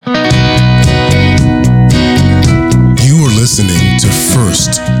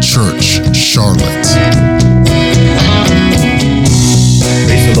First Church Charlotte.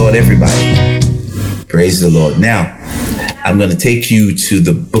 Praise the Lord, everybody. Praise the Lord. Now, I'm going to take you to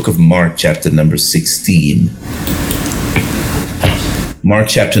the book of Mark, chapter number 16. Mark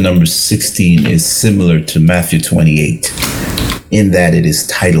chapter number 16 is similar to Matthew 28 in that it is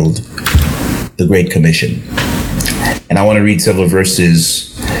titled The Great Commission. And I want to read several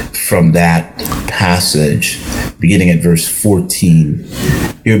verses from that passage, beginning at verse 14.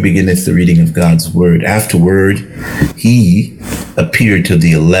 Here beginneth the reading of God's word. Afterward, he appeared to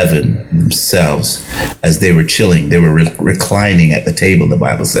the 11 themselves as they were chilling. They were reclining at the table, the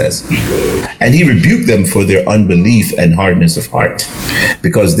Bible says. And he rebuked them for their unbelief and hardness of heart,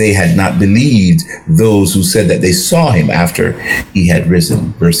 because they had not believed those who said that they saw him after he had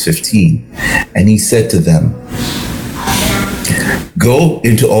risen. Verse 15. And he said to them, go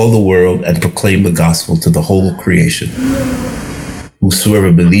into all the world and proclaim the gospel to the whole creation.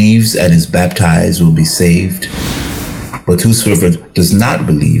 Whosoever believes and is baptized will be saved, but whosoever does not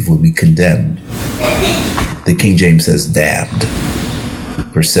believe will be condemned. The King James says damned.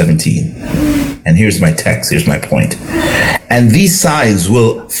 Verse 17. And here's my text, here's my point. And these signs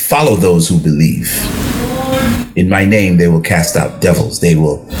will follow those who believe. In my name they will cast out devils. They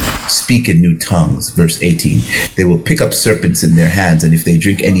will speak in new tongues. Verse 18. They will pick up serpents in their hands, and if they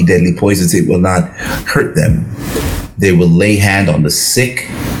drink any deadly poisons, it will not hurt them. They will lay hand on the sick,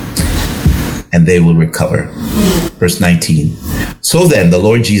 and they will recover. Verse 19. So then the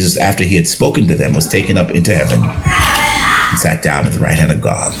Lord Jesus, after he had spoken to them, was taken up into heaven and sat down at the right hand of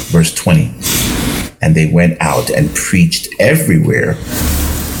God. Verse 20. And they went out and preached everywhere,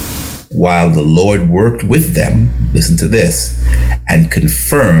 while the Lord worked with them, listen to this, and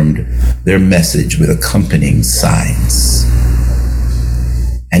confirmed their message with accompanying signs.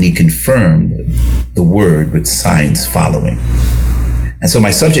 And he confirmed the word with signs following. And so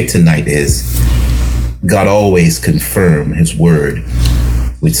my subject tonight is, God always confirmed his word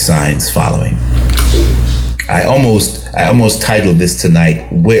with signs following. I almost titled this tonight,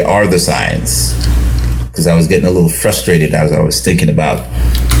 Where Are the Signs? Because I was getting a little frustrated as I was thinking about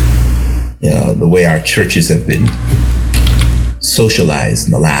the way our churches have been socialized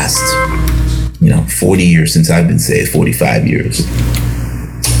in the last 40 years since I've been saved, 45 years.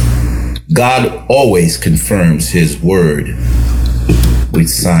 God always confirms his word with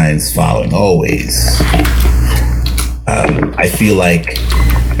signs following, always. I feel like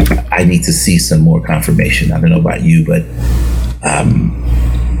I need to see some more confirmation. I don't know about you, but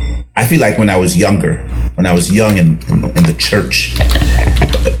I feel like when I was young in the church,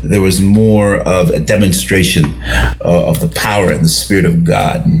 there was more of a demonstration of the power and the Spirit of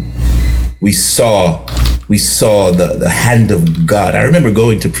God. We saw the hand of God. I remember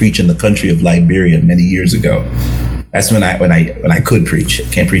going to preach in the country of Liberia many years ago. That's when I could preach. I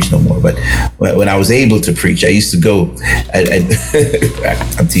can't preach no more. But when I was able to preach, I used to go. And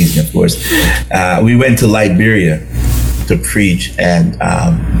I'm teasing, of course. We went to Liberia to preach, and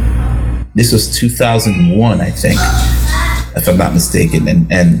this was 2001, I think, if I'm not mistaken.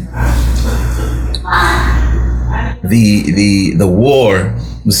 And the war,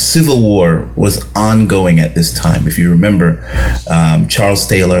 the Civil War, was ongoing at this time. If you remember, Charles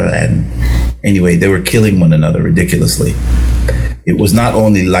Taylor, and anyway, they were killing one another ridiculously. It was not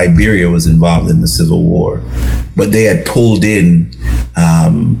only Liberia was involved in the Civil War, but they had pulled in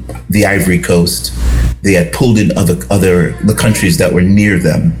the Ivory Coast. They had pulled in the countries that were near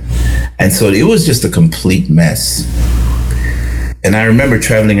them. And so it was just a complete mess. And I remember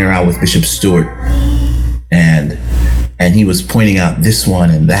traveling around with Bishop Stewart, and he was pointing out this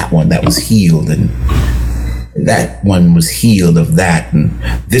one and that one that was healed, and that one was healed of that, and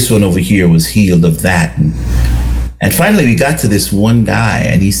this one over here was healed of that. And finally we got to this one guy,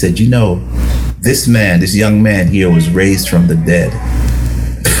 and he said, this young man here was raised from the dead.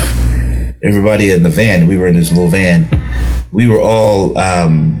 Everybody in the van, we were in this little van, we were all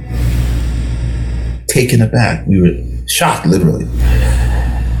taken aback. We were shocked, literally.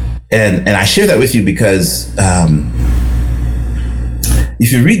 And I share that with you because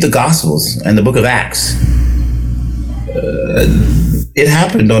if you read the Gospels and the book of Acts, it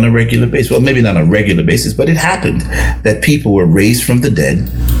happened on a regular basis. Well, maybe not on a regular basis, but it happened that people were raised from the dead.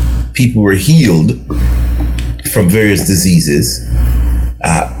 People were healed from various diseases.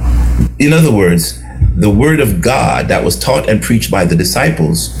 In other words, the word of God that was taught and preached by the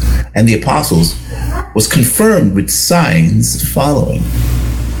disciples and the apostles was confirmed with signs following.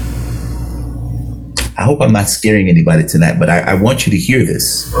 I hope I'm not scaring anybody tonight, but I want you to hear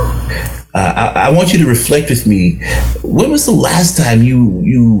this. I want you to reflect with me. When was the last time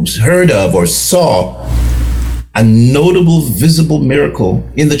you heard of or saw a notable, visible miracle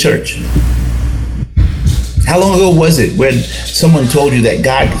in the church? How long ago was it when someone told you that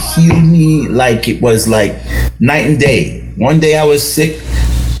God healed me like it was like night and day? One day I was sick,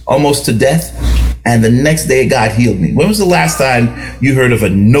 almost to death, and the next day God healed me. When was the last time you heard of a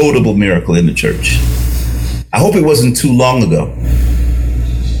notable miracle in the church? I hope it wasn't too long ago,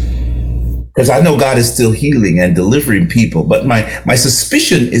 because I know God is still healing and delivering people. But my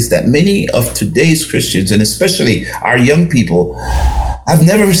suspicion is that many of today's Christians, and especially our young people, I've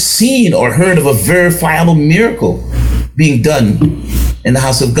never seen or heard of a verifiable miracle being done in the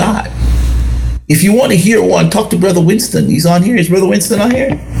house of God. If you want to hear one, talk to Brother Winston. He's on here. Is Brother Winston on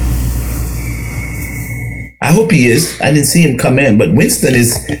here? I hope he is. I didn't see him come in, but Winston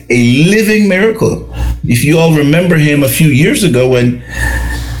is a living miracle. If you all remember him a few years ago when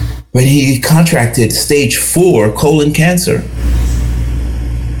he contracted stage 4 colon cancer.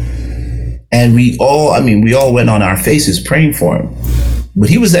 And we all went on our faces praying for him. But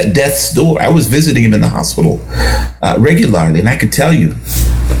he was at death's door. I was visiting him in the hospital regularly, and I could tell you,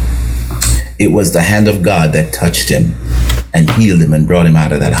 it was the hand of God that touched him and healed him and brought him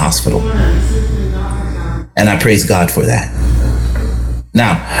out of that hospital. And I praise God for that.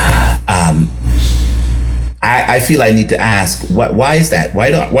 Now, I feel I need to ask, why is that?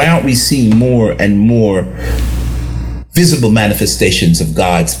 Why aren't we seeing more and more visible manifestations of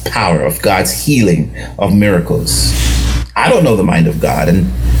God's power, of God's healing, of miracles? I don't know the mind of God,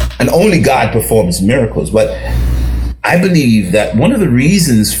 and only God performs miracles. But I believe that one of the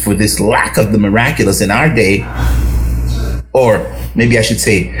reasons for this lack of the miraculous in our day, or maybe I should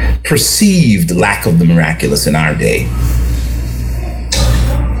say perceived lack of the miraculous in our day,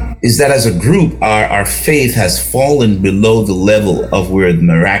 is that as a group, our faith has fallen below the level of where the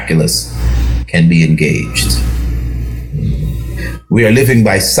miraculous can be engaged. We are living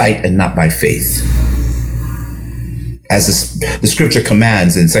by sight and not by faith. As the scripture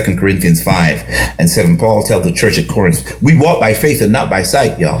commands in 2 Corinthians 5 and 7, Paul tells the church at Corinth, we walk by faith and not by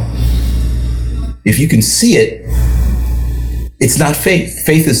sight, y'all. If you can see it, it's not faith.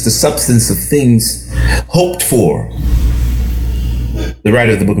 Faith is the substance of things hoped for. The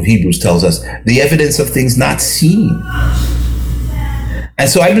writer of the book of Hebrews tells us, the evidence of things not seen. And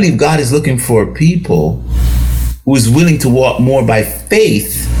so I believe God is looking for people who is willing to walk more by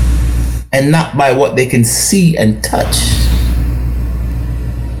faith and not by what they can see and touch.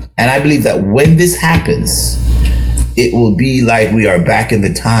 And I believe that when this happens, it will be like we are back in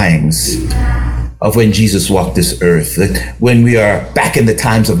the times of when Jesus walked this earth, when we are back in the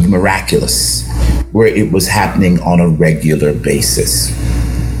times of the miraculous, where it was happening on a regular basis.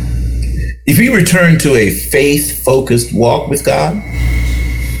 If we return to a faith-focused walk with God,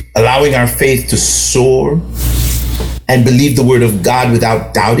 allowing our faith to soar and believe the word of God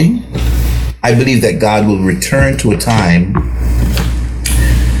without doubting, I believe that God will return to a time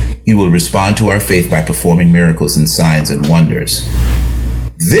he will respond to our faith by performing miracles and signs and wonders.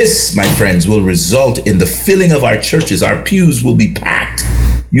 This, my friends, will result in the filling of our churches. Our pews will be packed.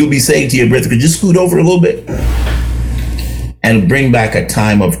 You'll be saying to your brother, could you scoot over a little bit? And bring back a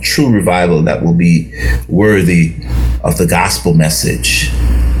time of true revival that will be worthy of the gospel message.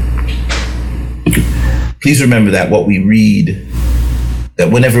 Please remember that what we read,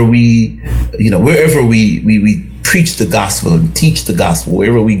 that whenever wherever we preach the gospel and teach the gospel,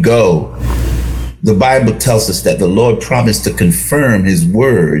 wherever we go, the Bible tells us that the Lord promised to confirm his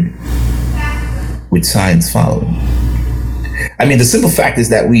word with signs following. I mean, the simple fact is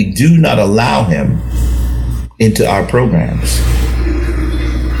that we do not allow him into our programs.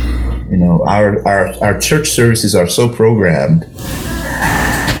 You know, our church services are so programmed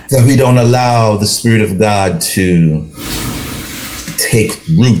that we don't allow the Spirit of God to take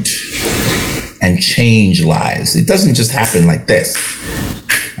root and change lives. It doesn't just happen like this.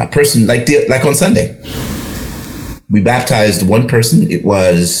 A person like on Sunday, we baptized one person. It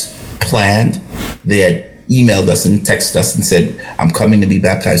was planned. They had emailed us and texted us and said, I'm coming to be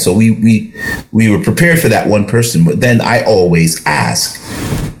baptized. So we were prepared for that one person. But then I always ask,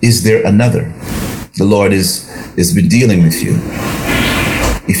 is there another? The Lord has been dealing with you.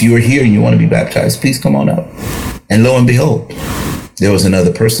 If you are here and you want to be baptized, please come on up. And lo and behold, there was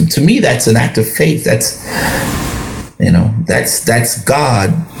another person. To me, that's an act of faith. That's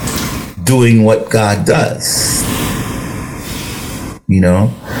God doing what God does. You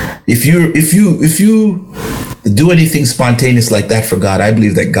know, if you do anything spontaneous like that for God, I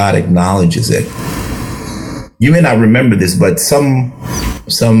believe that God acknowledges it. You may not remember this, but some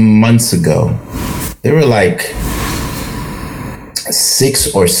months ago, there were like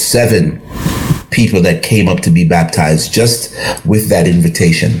 6 or 7 people that came up to be baptized just with that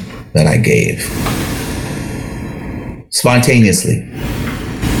invitation that I gave. spontaneously.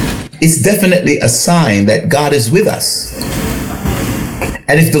 It's definitely a sign that God is with us.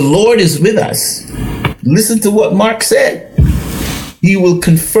 And if the Lord is with us, listen to what Mark said. He will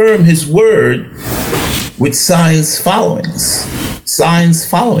confirm his word with signs following. Signs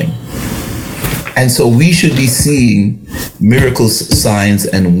following. And so we should be seeing miracles, signs,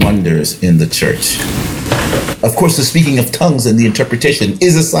 and wonders in the church. Of course, the speaking of tongues and the interpretation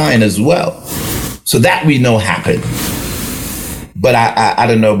is a sign as well. So that we know happened. But I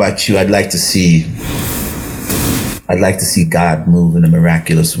don't know about you. I'd like to see God move in a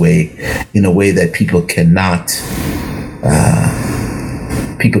miraculous way, in a way that people cannot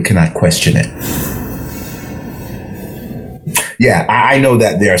question it. Yeah, I know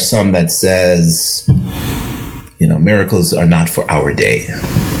that there are some that says, miracles are not for our day.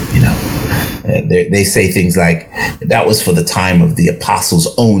 They say things like that was for the time of the apostles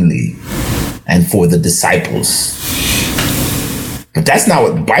only and for the disciples. But that's not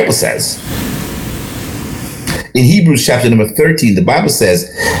what the Bible says. In Hebrews chapter number 13, the Bible says,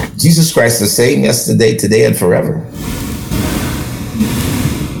 Jesus Christ is the same yesterday, today, and forever.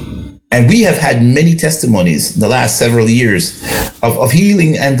 And we have had many testimonies in the last several years of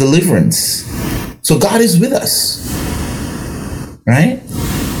healing and deliverance. So God is with us, right?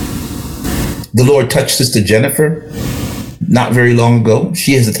 The Lord touched Sister Jennifer not very long ago.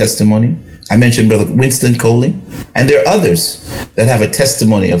 She has a testimony. I mentioned Brother Winston Coley, and there are others that have a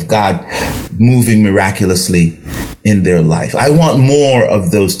testimony of God moving miraculously in their life. I want more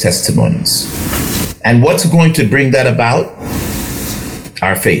of those testimonies. And what's going to bring that about?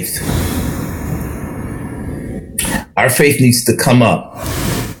 Our faith. Our faith needs to come up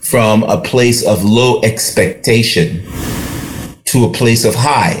from a place of low expectation to a place of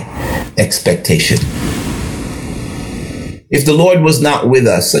high expectation. If the Lord was not with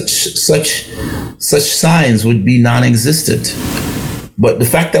us, such signs would be non-existent. But the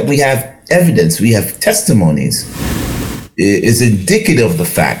fact that we have evidence, we have testimonies, is indicative of the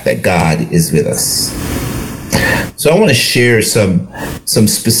fact that God is with us. So I want to share some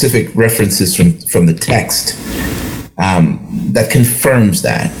specific references from the text that confirms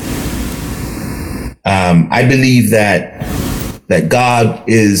that. I believe that God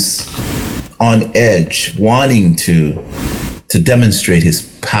is on edge, wanting to demonstrate his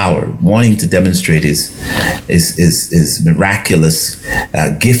power, wanting to demonstrate his miraculous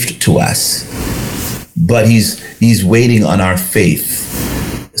gift to us. But he's waiting on our faith.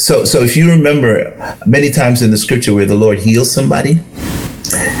 So if you remember many times in the scripture where the Lord heals somebody,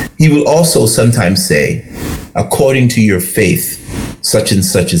 he will also sometimes say, according to your faith, such and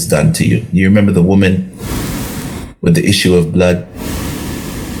such is done to you. You remember the woman with the issue of blood?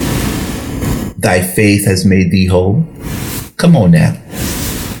 Thy faith has made thee whole. Come on now.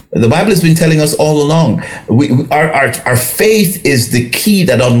 The Bible has been telling us all along, our faith is the key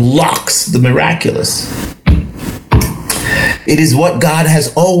that unlocks the miraculous. It is what God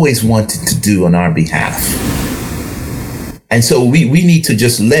has always wanted to do on our behalf. And so we need to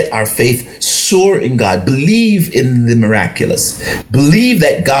just let our faith soar in God, believe in the miraculous, believe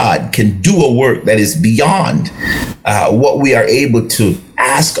that God can do a work that is beyond what we are able to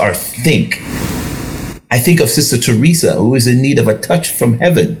ask or think. I think of Sister Teresa, who is in need of a touch from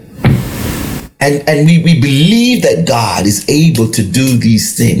heaven. And we believe that God is able to do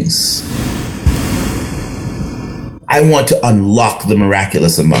these things. I want to unlock the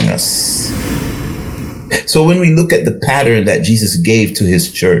miraculous among us. So when we look at the pattern that Jesus gave to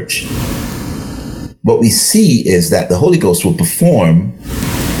his church, what we see is that the Holy Ghost will perform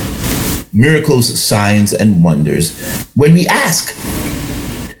miracles, signs, and wonders when we ask.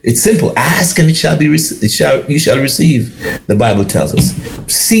 It's simple. Ask and it shall be you shall receive, the Bible tells us.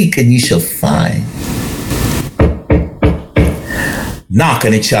 Seek and ye shall find. Knock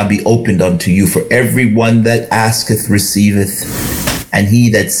and it shall be opened unto you. For everyone that asketh receiveth, and he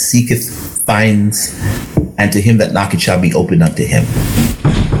that seeketh finds, and to him that knocketh shall be opened unto him.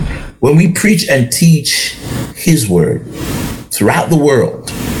 When we preach and teach his word throughout the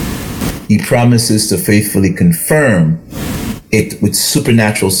world, he promises to faithfully confirm it with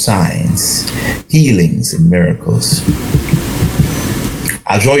supernatural signs, healings, and miracles.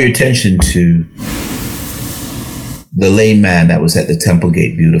 I'll draw your attention to the lame man that was at the temple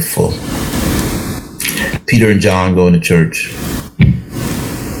gate, beautiful. Peter and John going to church,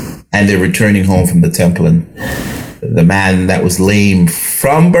 and they're returning home from the temple, and the man that was lame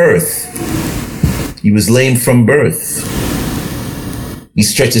from birth, he was lame from birth. He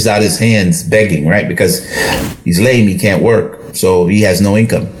stretches out his hands begging, right? Because he's lame, he can't work, so he has no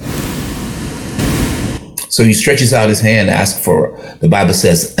income. So he stretches out his hand, asks for, the Bible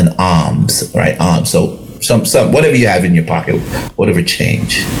says, an alms, right? Alms. So some whatever you have in your pocket, whatever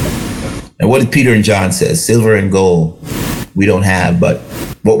change. And what did Peter and John says? Silver and gold we don't have, but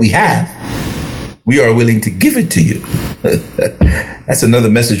what we have, we are willing to give it to you. That's another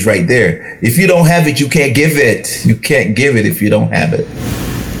message right there. If you don't have it, you can't give it. You can't give it if you don't have it.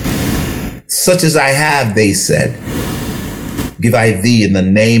 Such as I have, they said, give I thee in the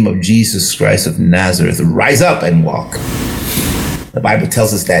name of Jesus Christ of Nazareth. Rise up and walk. The Bible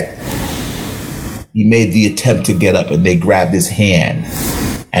tells us that he made the attempt to get up and they grabbed his hand.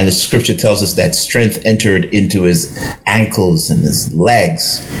 And the scripture tells us that strength entered into his ankles and his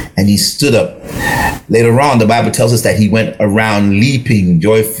legs, and he stood up. Later on, the Bible tells us that he went around leaping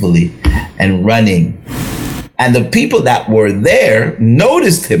joyfully and running. And the people that were there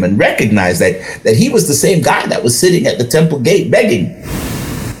noticed him and recognized that he was the same guy that was sitting at the temple gate begging.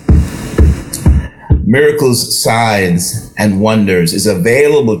 Miracles, signs, and wonders is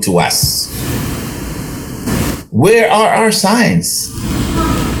available to us. Where are our signs?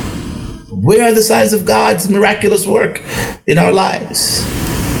 Where are the signs of God's miraculous work in our lives?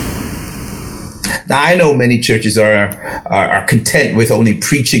 Now, I know many churches are content with only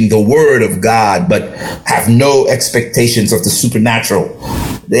preaching the word of God, but have no expectations of the supernatural.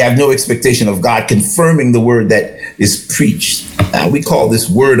 They have no expectation of God confirming the word that is preached. We call this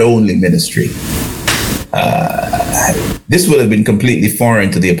word-only ministry. This would have been completely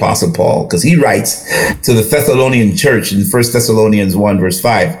foreign to the Apostle Paul, because he writes to the Thessalonian church in 1 Thessalonians 1 verse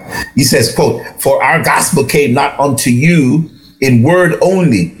 5. He says, quote, "For our gospel came not unto you in word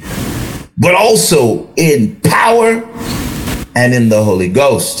only, but also in power and in the Holy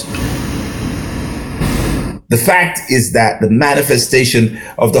Ghost." The fact is that the manifestation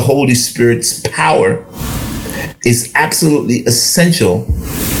of the Holy Spirit's power is absolutely essential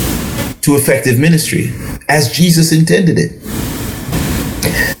to effective ministry, as Jesus intended it.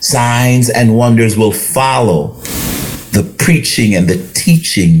 Signs and wonders will follow the preaching and the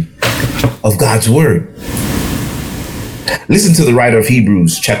teaching of God's word. Listen to the writer of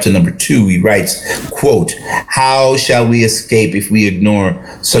Hebrews, chapter number 2. He writes, quote, "How shall we escape if we ignore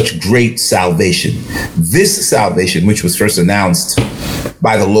such great salvation? This salvation, which was first announced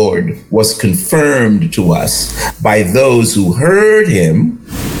by the Lord, was confirmed to us by those who heard him.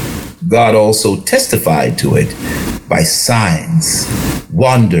 God also testified to it by signs,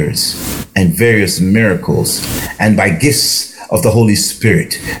 wonders, and various miracles, and by gifts of the Holy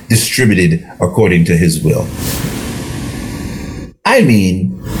Spirit distributed according to his will." I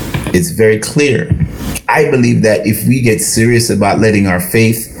mean, it's very clear. I believe that if we get serious about letting our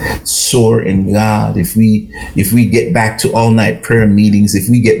faith soar in God, if we get back to all-night prayer meetings, if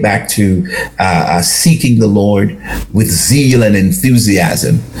we get back to seeking the Lord with zeal and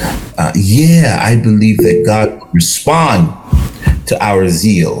enthusiasm, I believe that God will respond to our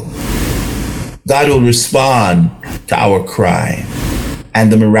zeal. God will respond to our cry,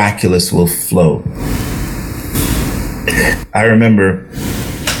 and the miraculous will flow. I remember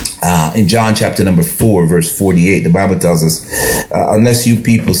in John chapter number 4, verse 48, the Bible tells us, unless you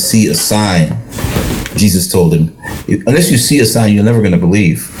people see a sign, Jesus told him, unless you see a sign, you're never going to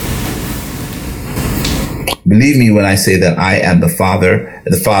believe. Believe me when I say that I am the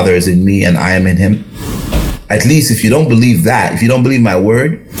Father is in me and I am in him. At least if you don't believe that, if you don't believe my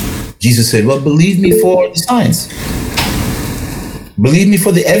word, Jesus said, well, believe me for the signs. Believe me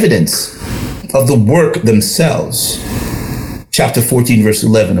for the evidence of the work themselves. Chapter 14, verse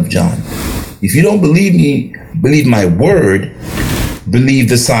 11 of John. If you don't believe me, believe my word, believe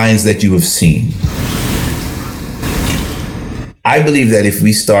the signs that you have seen. I believe that if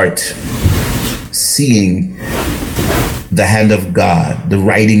we start seeing the hand of God, the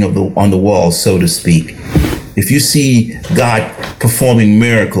writing on the wall, so to speak, if you see God performing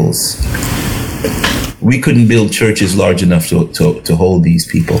miracles, we couldn't build churches large enough to hold these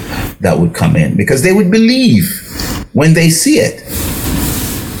people that would come in, because they would believe when they see it.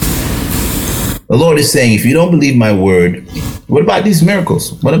 The Lord is saying, if you don't believe my word, what about these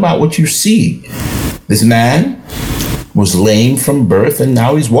miracles? What about what you see? This man was lame from birth and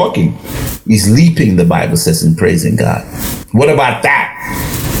now he's walking. He's leaping, the Bible says, and praising God. What about that?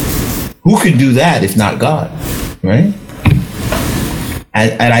 Who could do that if not God, right?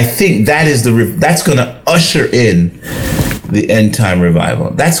 And I think that's going to usher in the end time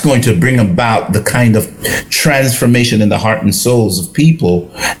revival. That's going to bring about the kind of transformation in the heart and souls of people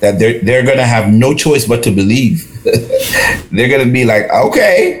that they're going to have no choice but to believe. They're going to be like,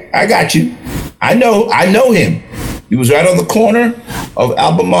 okay, I got you. I know him. He was right on the corner of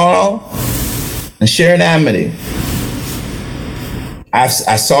Albemarle and Sharon Amity. I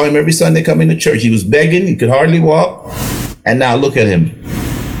saw him every Sunday coming to church. He was begging. He could hardly walk. And now look at him.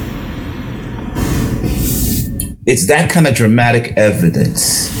 It's that kind of dramatic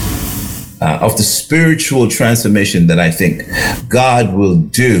evidence of the spiritual transformation that I think God will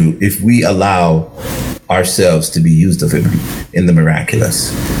do if we allow ourselves to be used of him in the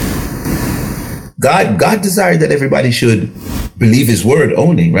miraculous. God desired that everybody should believe his word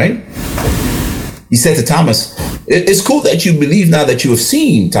only, right? He said to Thomas, it's cool that you believe now that you have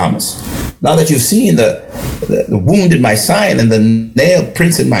seen, Thomas. Now that you've seen the wound in my side and the nail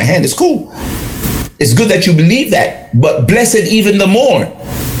prints in my hand, it's cool. It's good that you believe that, but blessed even the more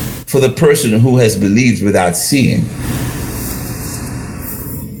for the person who has believed without seeing.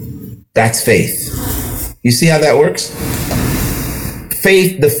 That's faith. You see how that works?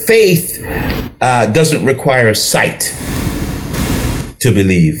 The faith doesn't require sight to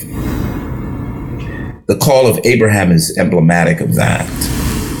believe. The call of Abraham is emblematic of that.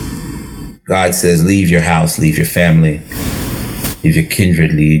 God says, leave your house, leave your family, leave your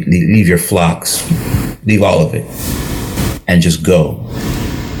kindred, leave your flocks, leave all of it, and just go.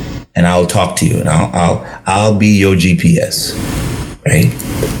 And I'll talk to you, and I'll be your GPS, right?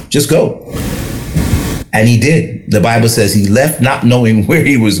 Just go. And he did. The Bible says he left not knowing where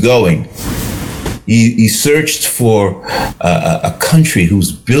he was going. He searched for a country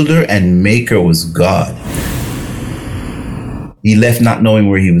whose builder and maker was God. He left not knowing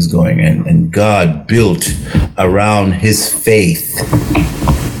where he was going, and God built around his faith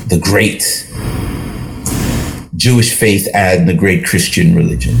the great Jewish faith and the great Christian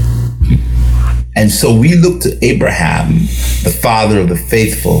religion. And so we look to Abraham, the father of the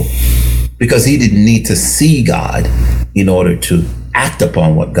faithful, because he didn't need to see God in order to act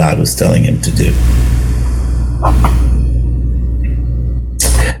upon what God was telling him to do.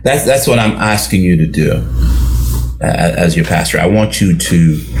 That's what I'm asking you to do as your pastor. I want you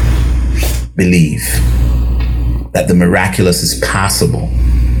to believe that the miraculous is possible.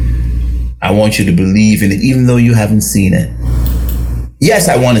 I want you to believe in it, even though you haven't seen it. Yes,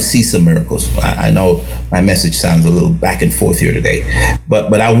 I want to see some miracles. I know my message sounds a little back and forth here today,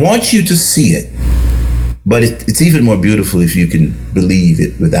 but I want you to see it. But it's even more beautiful if you can believe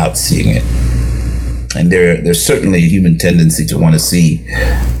it without seeing it. And there's certainly a human tendency to want to see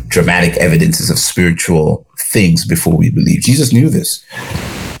dramatic evidences of spiritual things before we believe. Jesus knew this,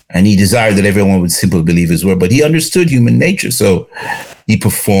 and he desired that everyone would simply believe his word, but he understood human nature. So he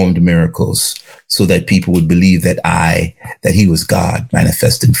performed miracles so that people would believe that he was God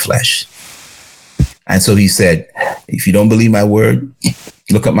manifest in flesh. And so he said, if you don't believe my word,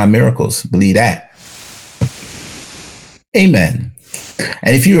 look at my miracles. Believe that. Amen.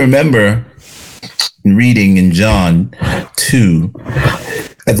 And if you remember reading in John 2,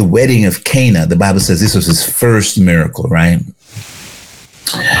 at the wedding of Cana, the Bible says this was his first miracle, right?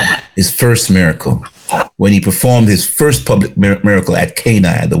 His first miracle. When he performed his first public miracle at Cana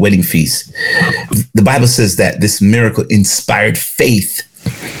at the wedding feast, the Bible says that this miracle inspired faith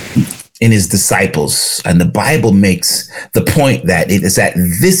in his disciples. And the Bible makes the point that it is at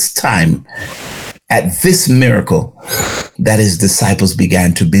this time, at this miracle, that his disciples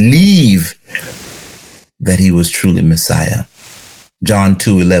began to believe that he was truly Messiah. John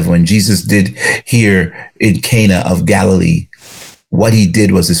 2:11, when Jesus did here in Cana of Galilee, what he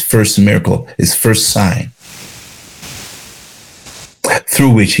did was his first miracle, his first sign, through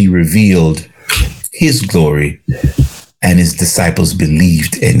which he revealed his glory, and his disciples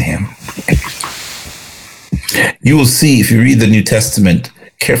believed in him. You will see, if you read the New Testament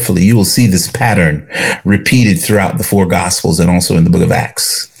carefully, you will see this pattern repeated throughout the four Gospels and also in the book of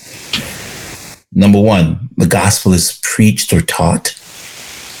Acts. Number one, the gospel is preached or taught.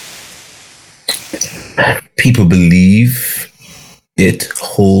 People believe it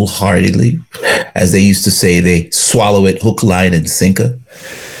wholeheartedly. As they used to say, they swallow it hook, line, and sinker.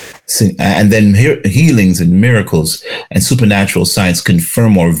 And then healings and miracles and supernatural signs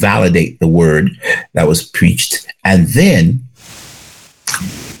confirm or validate the word that was preached. And then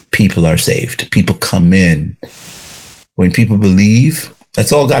people are saved. People come in. When people believe,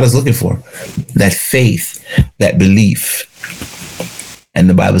 that's all God is looking for. That faith, that belief. And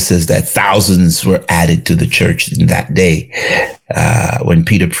the Bible says that thousands were added to the church in that day when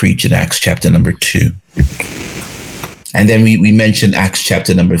Peter preached in Acts chapter number 2. And then we mentioned Acts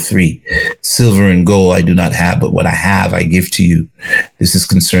chapter number 3. Silver and gold I do not have, but what I have I give to you. This is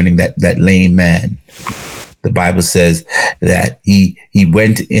concerning that lame man. The Bible says that he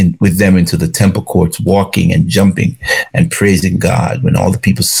went in with them into the temple courts, walking and jumping and praising God. When all the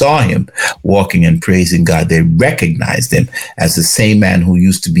people saw him walking and praising God, they recognized him as the same man who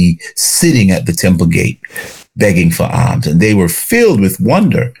used to be sitting at the temple gate, begging for alms, and they were filled with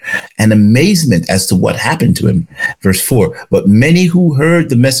wonder and amazement as to what happened to him. Verse 4, but many who heard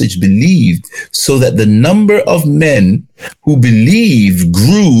the message believed, so that the number of men who believed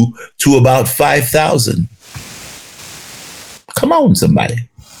grew to about 5,000. Come on, somebody.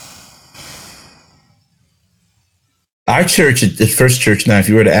 Our church, at the First Church now, if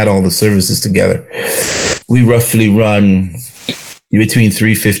you were to add all the services together, we roughly run between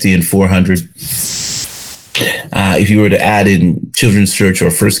 350 and 400. If you were to add in Children's Church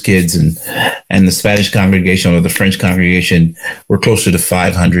or First Kids and the Spanish congregation or the French congregation, we're closer to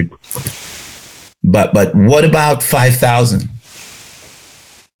 500. But what about 5,000?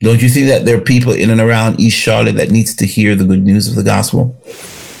 Don't you think that there are people in and around East Charlotte that needs to hear the good news of the gospel?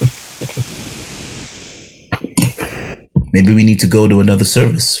 Maybe we need to go to another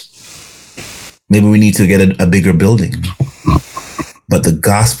service. Maybe we need to get a bigger building. But the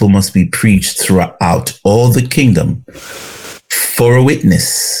gospel must be preached throughout all the kingdom for a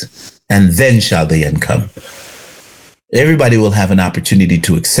witness, and then shall the end come. Everybody will have an opportunity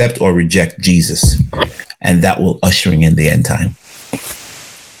to accept or reject Jesus, and that will ushering in the end time.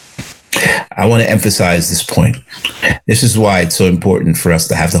 I want to emphasize this point. This is why it's so important for us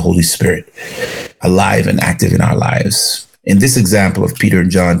to have the Holy Spirit alive and active in our lives. In this example of Peter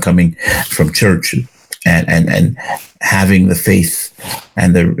and John coming from church and having the faith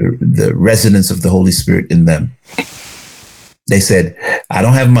and the resonance of the Holy Spirit in them, they said, I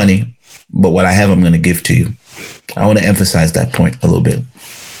don't have money, but what I have, I'm going to give to you. I want to emphasize that point a little bit.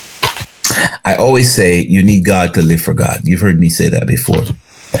 I always say you need God to live for God. You've heard me say that before.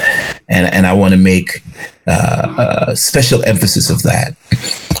 And I want to make a special emphasis of that.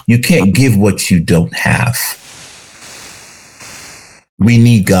 You can't give what you don't have. We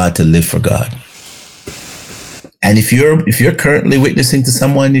need God to live for God. And if you're currently witnessing to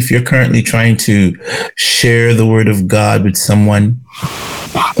someone, if you're currently trying to share the word of God with someone,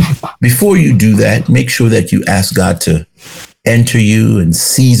 before you do that, make sure that you ask God to enter you and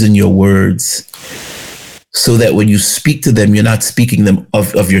season your words, so that when you speak to them, you're not speaking them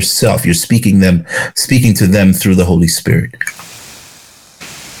of yourself. You're speaking to them through the Holy Spirit.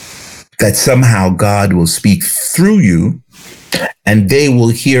 That somehow God will speak through you, and they will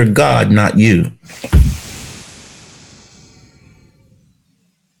hear God, not you.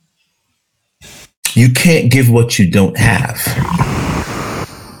 You can't give what you don't have.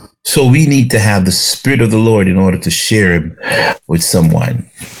 So we need to have the Spirit of the Lord in order to share him with someone.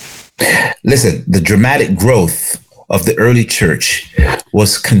 Listen, the dramatic growth of the early church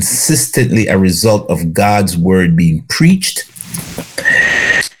was consistently a result of God's word being preached,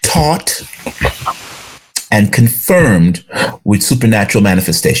 taught, and confirmed with supernatural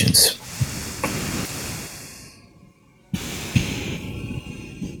manifestations.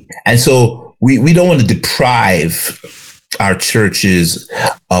 And so we don't want to deprive our churches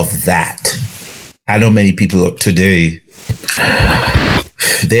of that. I know many people today,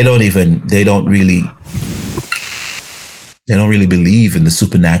 they don't really believe in the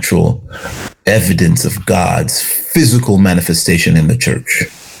supernatural evidence of God's physical manifestation in the church.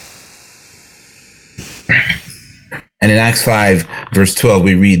 And in Acts 5, verse 12,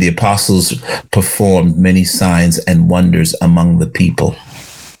 we read, the apostles performed many signs and wonders among the people.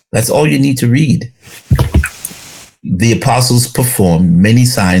 That's all you need to read. The apostles performed many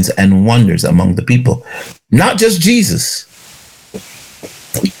signs and wonders among the people. Not just Jesus.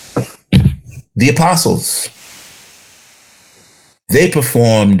 The apostles. They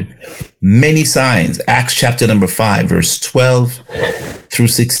performed many signs. Acts chapter number 5, verse 12 through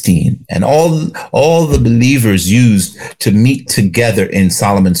 16. And all the believers used to meet together in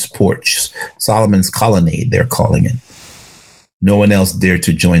Solomon's porch, Solomon's colonnade, they're calling it. No one else dared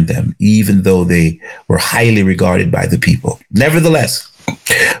to join them, even though they were highly regarded by the people. Nevertheless,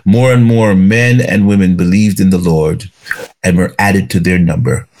 more and more men and women believed in the Lord and were added to their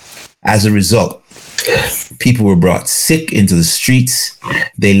number. As a result, people were brought sick into the streets.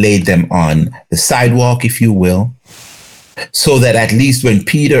 They laid them on the sidewalk, if you will, so that at least when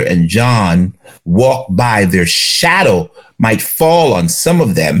Peter and John walked by, their shadow might fall on some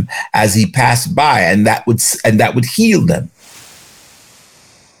of them as he passed by, and that would heal them.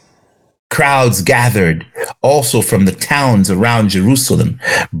 Crowds gathered also from the towns around Jerusalem,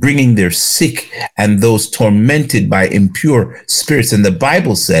 bringing their sick and those tormented by impure spirits. And the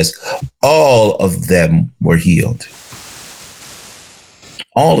Bible says all of them were healed.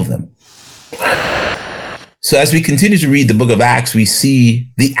 All of them. So as we continue to read the book of Acts, we see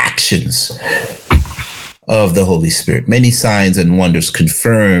the actions of the Holy Spirit. Many signs and wonders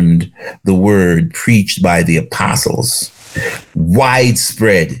confirmed the word preached by the apostles.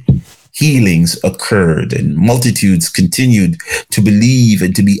 Widespread healings occurred and multitudes continued to believe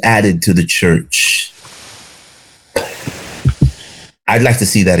and to be added to the church. I'd like to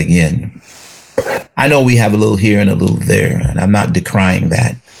see that again. I know we have a little here and a little there, and I'm not decrying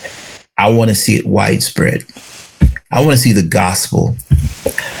that. I want to see it widespread. I want to see the gospel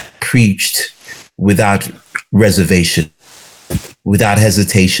preached without reservation, without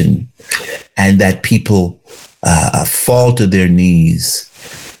hesitation, and that people fall to their knees,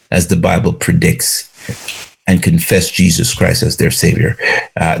 as the Bible predicts, and confess Jesus Christ as their Savior.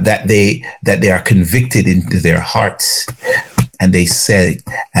 That they are convicted into their hearts, and they say,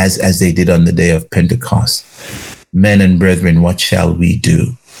 as they did on the day of Pentecost, "Men and brethren, what shall we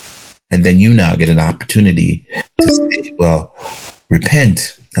do?" And then you now get an opportunity to say, well,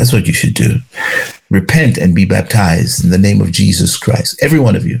 repent. That's what you should do. Repent and be baptized in the name of Jesus Christ, every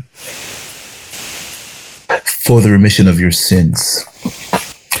one of you, for the remission of your sins.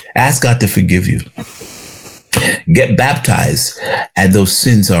 Ask God to forgive you. Get baptized, and those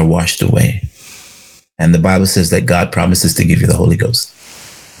sins are washed away. And the Bible says that God promises to give you the Holy Ghost.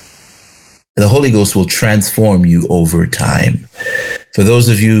 The Holy Ghost will transform you over time. For those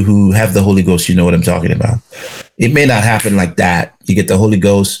of you who have the Holy Ghost, you know what I'm talking about. It may not happen like that. You get the Holy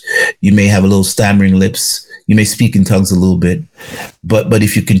Ghost, you may have a little stammering lips, you may speak in tongues a little bit, but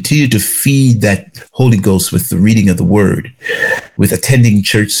if you continue to feed that Holy Ghost with the reading of the Word, with attending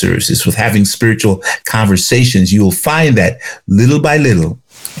church services, with having spiritual conversations, you will find that little by little,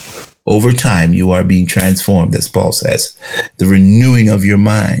 over time, you are being transformed, as Paul says, the renewing of your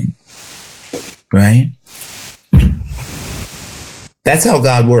mind, right? That's how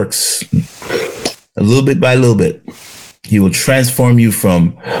God works. A little bit by little bit, he will transform you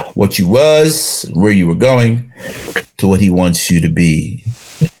from what you was, where you were going, to what he wants you to be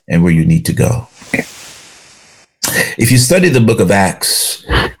and where you need to go. If you study the book of Acts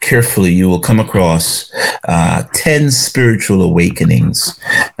carefully, you will come across 10 spiritual awakenings.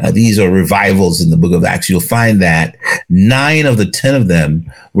 These are revivals in the book of Acts. You'll find that 9 of the 10 of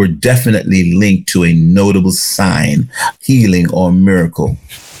them were definitely linked to a notable sign, healing, or miracle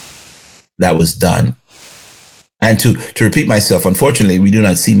that was done. And to repeat myself, unfortunately, we do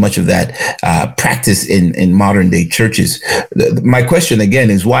not see much of that practice in modern day churches. My question again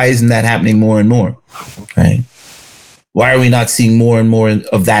is, why isn't that happening more and more? Right? Why are we not seeing more and more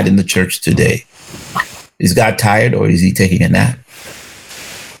of that in the church today? Is God tired, or is he taking a nap?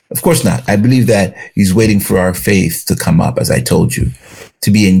 Of course not. I believe that he's waiting for our faith to come up, as I told you,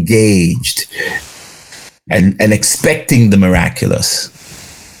 to be engaged and expecting the miraculous.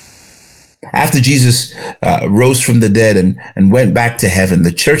 After Jesus rose from the dead and went back to heaven,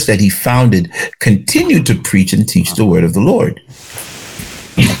 the church that he founded continued to preach and teach the word of the Lord.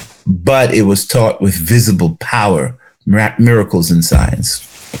 But it was taught with visible power, miracles and signs.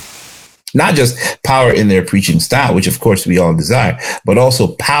 Not just power in their preaching style, which of course we all desire, but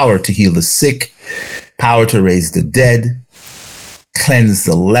also power to heal the sick, power to raise the dead, cleanse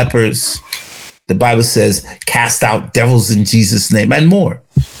the lepers. The Bible says, cast out devils in Jesus' name, and more.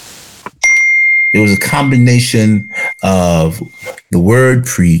 It was a combination of the word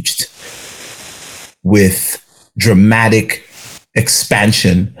preached with dramatic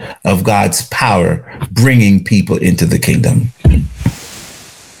expansion of God's power, bringing people into the kingdom.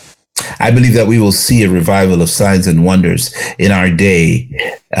 I believe that we will see a revival of signs and wonders in our day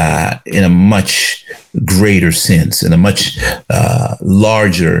in a much greater sense, in a much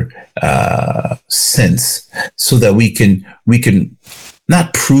larger sense, so that we can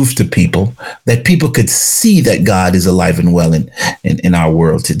not prove to people, that people could see that God is alive and well in our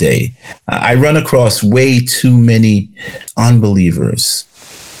world today. I run across way too many unbelievers,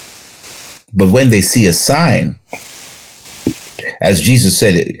 but when they see a sign, as Jesus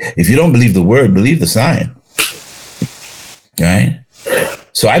said, if you don't believe the word, believe the sign. Right?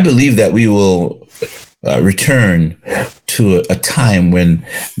 So I believe that we will return to a time when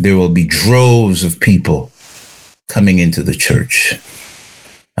there will be droves of people coming into the church.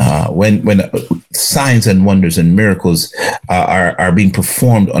 When signs and wonders and miracles are being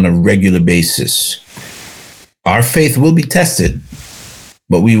performed on a regular basis, our faith will be tested,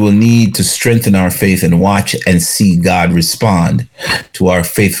 but we will need to strengthen our faith and watch and see God respond to our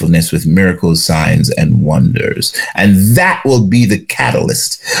faithfulness with miracles, signs, and wonders. And that will be the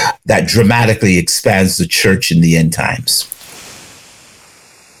catalyst that dramatically expands the church in the end times.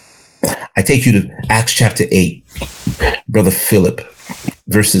 I take you to Acts chapter 8, Brother Philip.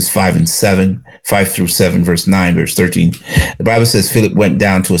 Verses 5 through 7, verse 9, verse 13. The Bible says Philip went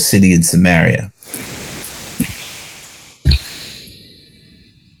down to a city in Samaria.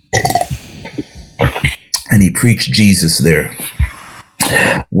 And he preached Jesus there.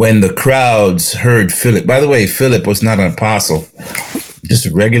 When the crowds heard Philip, by the way, Philip was not an apostle, just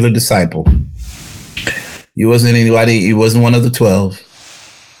a regular disciple. He wasn't anybody, he wasn't one of the 12,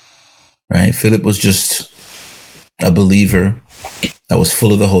 right? Philip was just a believer that was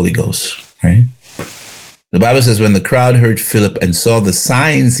full of the Holy Ghost, right? The Bible says when the crowd heard Philip and saw the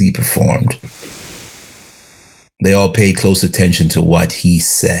signs he performed, they all paid close attention to what he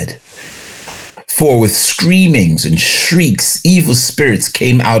said. For with screamings and shrieks, evil spirits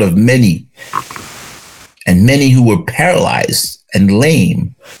came out of many, and many who were paralyzed and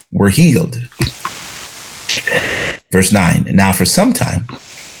lame were healed. Verse 9, and now for some time,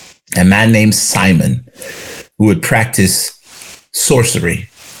 a man named Simon, who had practiced sorcery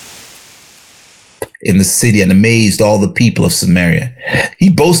in the city and amazed all the people of Samaria, he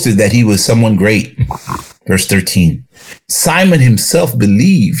boasted that he was someone great. Verse 13, Simon himself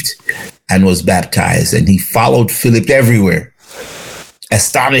believed and was baptized, and he followed Philip everywhere,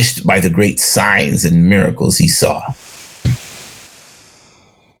 astonished by the great signs and miracles he saw.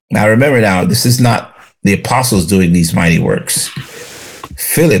 Now remember, this is not the apostles doing these mighty works.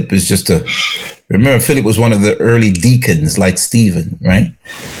 Philip is just remember, Philip was one of the early deacons like Stephen, right?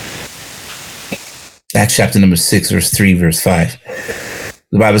 Acts chapter number 6, verse 3, verse 5.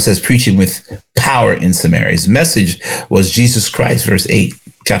 The Bible says, preaching with power in Samaria. His message was Jesus Christ, verse 8,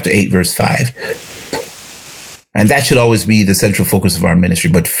 chapter 8, verse 5. And that should always be the central focus of our ministry.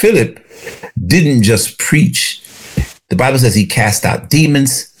 But Philip didn't just preach. The Bible says he cast out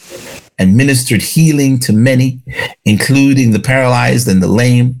demons and ministered healing to many, including the paralyzed and the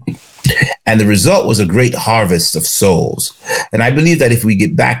lame. And the result was a great harvest of souls. And I believe that if we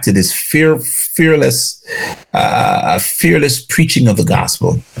get back to this fearless preaching of the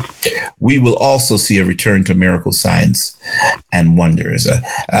gospel, we will also see a return to miracle signs and wonders.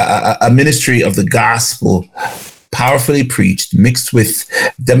 A ministry of the gospel powerfully preached, mixed with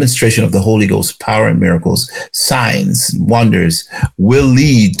demonstration of the Holy Ghost power and miracles, signs, wonders, will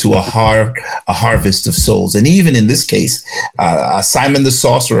lead to a harvest of souls. And even in this case, Simon the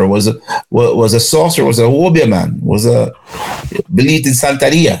sorcerer was a sorcerer, was a warrior man, believed in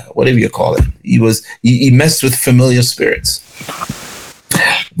Santeria, whatever you call it. He messed with familiar spirits,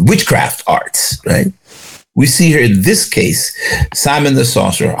 witchcraft arts, right? We see here in this case, Simon the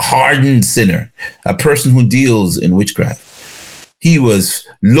sorcerer, a hardened sinner, a person who deals in witchcraft. He was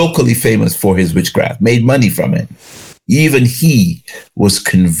locally famous for his witchcraft, made money from it. Even he was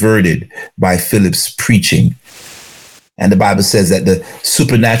converted by Philip's preaching. And the Bible says that the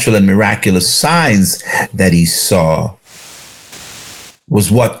supernatural and miraculous signs that he saw was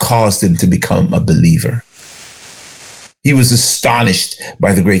what caused him to become a believer. He was astonished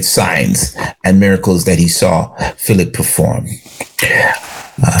by the great signs and miracles that he saw Philip perform.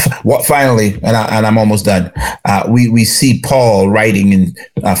 Finally, and I'm almost done, we see Paul writing in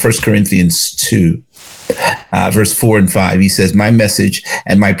 1 Corinthians 2, verse 4 and 5. He says, my message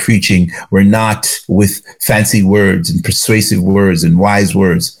and my preaching were not with fancy words and persuasive words and wise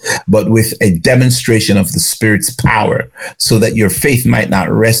words, but with a demonstration of the Spirit's power, so that your faith might not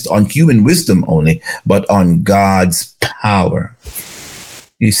rest on human wisdom only, but on God's power.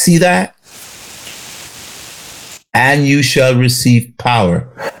 You see that? And you shall receive power.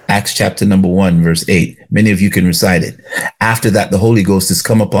 Acts chapter number 1, verse 8. Many of you can recite it. After that, the Holy Ghost has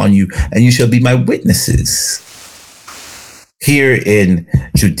come upon you, and you shall be my witnesses. Here in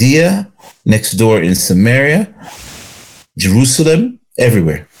Judea, next door in Samaria, Jerusalem,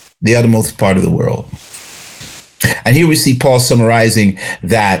 everywhere, the uttermost part of the world. And here we see Paul summarizing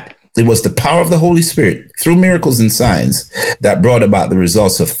that it was the power of the Holy Spirit through miracles and signs that brought about the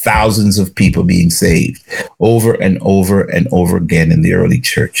results of thousands of people being saved over and over and over again in the early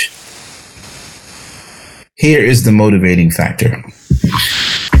church. Here is the motivating factor.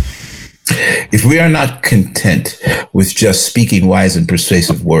 If we are not content with just speaking wise and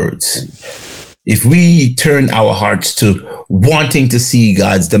persuasive words, if we turn our hearts to wanting to see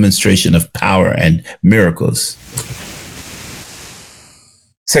God's demonstration of power and miracles,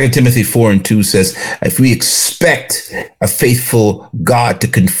 2 Timothy 4 and 2 says, if we expect a faithful God to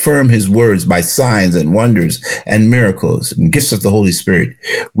confirm his words by signs and wonders and miracles and gifts of the Holy Spirit,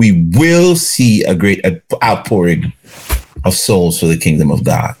 we will see a great outpouring of souls for the kingdom of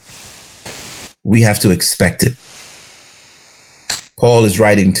God. We have to expect it. Paul is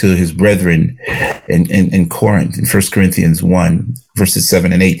writing to his brethren in Corinth, in 1 Corinthians 1, verses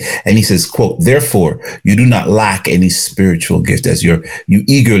 7 and 8. And he says, quote, therefore, you do not lack any spiritual gift as you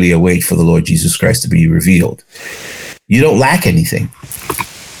eagerly await for the Lord Jesus Christ to be revealed. You don't lack anything.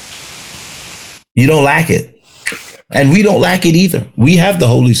 You don't lack it. And we don't lack it either. We have the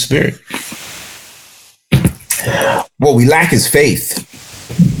Holy Spirit. What we lack is faith.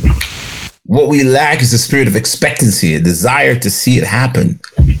 What we lack is a spirit of expectancy, a desire to see it happen.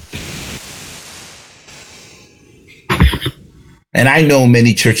 And I know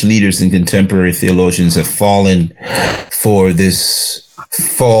many church leaders and contemporary theologians have fallen for this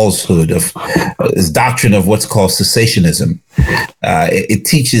falsehood of this doctrine of what's called cessationism. It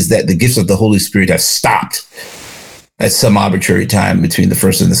teaches that the gifts of the Holy Spirit have stopped at some arbitrary time between the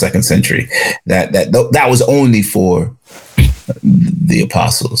first and the second century. That was only for the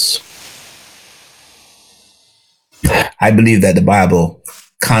apostles. I believe that the Bible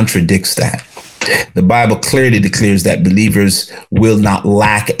contradicts that. The Bible clearly declares that believers will not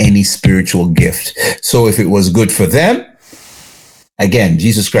lack any spiritual gift. So if it was good for them, again,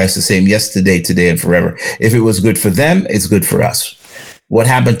 Jesus Christ the same yesterday, today, and forever. If it was good for them, it's good for us. What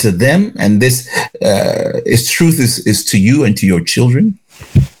happened to them, and this is truth, is to you and to your children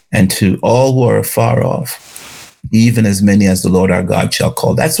and to all who are far off, even as many as the Lord our God shall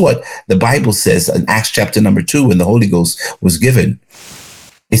call. That's what the Bible says in Acts chapter number 2, when the Holy Ghost was given.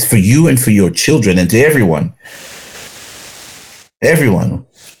 It's for you and for your children and to everyone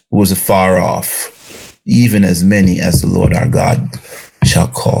who was afar off, even as many as the Lord our God shall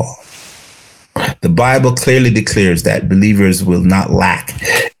call. The Bible clearly declares that believers will not lack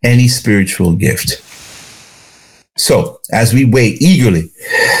any spiritual gift. So, as we wait eagerly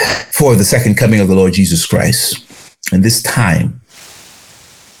for the second coming of the Lord Jesus Christ, in this time,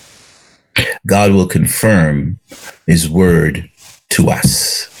 God will confirm his word to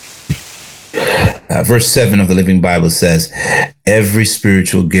us. Verse 7 of the Living Bible says, every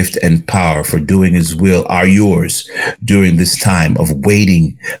spiritual gift and power for doing his will are yours during this time of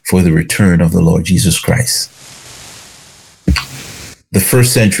waiting for the return of the Lord Jesus Christ. The 1st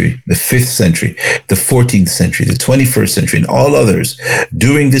century, the 5th century, the 14th century, the 21st century, and all others,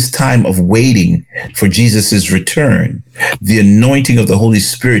 during this time of waiting for Jesus' return, the anointing of the Holy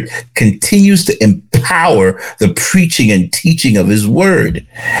Spirit continues to empower the preaching and teaching of his word.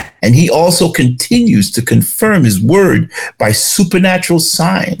 And he also continues to confirm his word by supernatural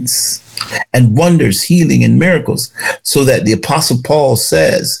signs and wonders, healing, and miracles, so that the Apostle Paul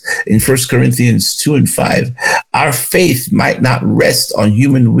says in 1 Corinthians 2 and 5, our faith might not rest on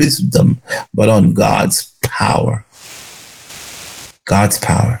human wisdom, but on God's power. God's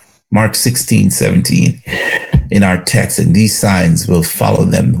power. Mark 16:17 in our text, and these signs will follow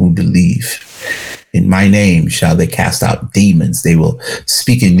them who believe. In my name shall they cast out demons. They will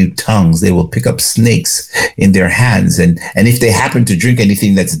speak in new tongues. They will pick up snakes in their hands. And if they happen to drink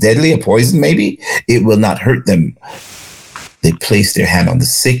anything that's deadly, a poison maybe, it will not hurt them. They place their hand on the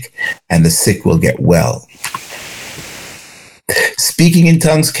sick, and the sick will get well. Speaking in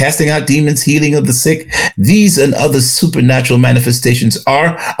tongues, casting out demons, healing of the sick, these and other supernatural manifestations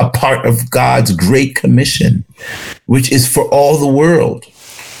are a part of God's great commission, which is for all the world.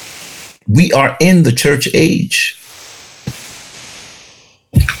 We are in the church age.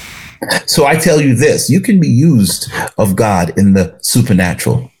 So I tell you this, you can be used of God in the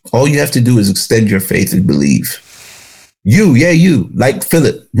supernatural. All you have to do is extend your faith and believe. You, like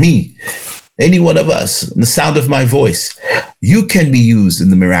Philip, me, any one of us, the sound of my voice, you can be used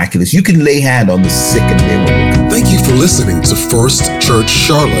in the miraculous. You can lay hand on the sick and they will recover. Thank you for listening to First Church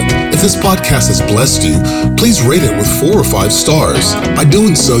Charlotte. If this podcast has blessed you, please rate it with 4 or 5 stars. By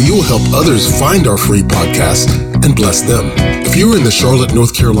doing so, you will help others find our free podcast and bless them. If you're in the Charlotte,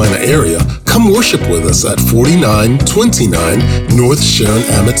 North Carolina area, come worship with us at 4929 North Sharon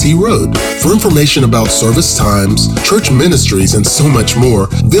Amity Road. For information about service times, church ministries, and so much more,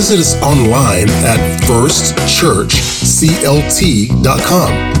 visit us online at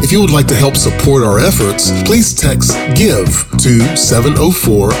firstchurchclt.com. If you would like to help support our efforts, please text GIVE to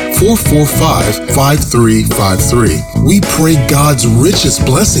 704-445-5353. We pray God's richest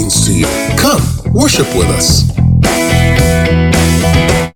blessings to you. Come, worship with us.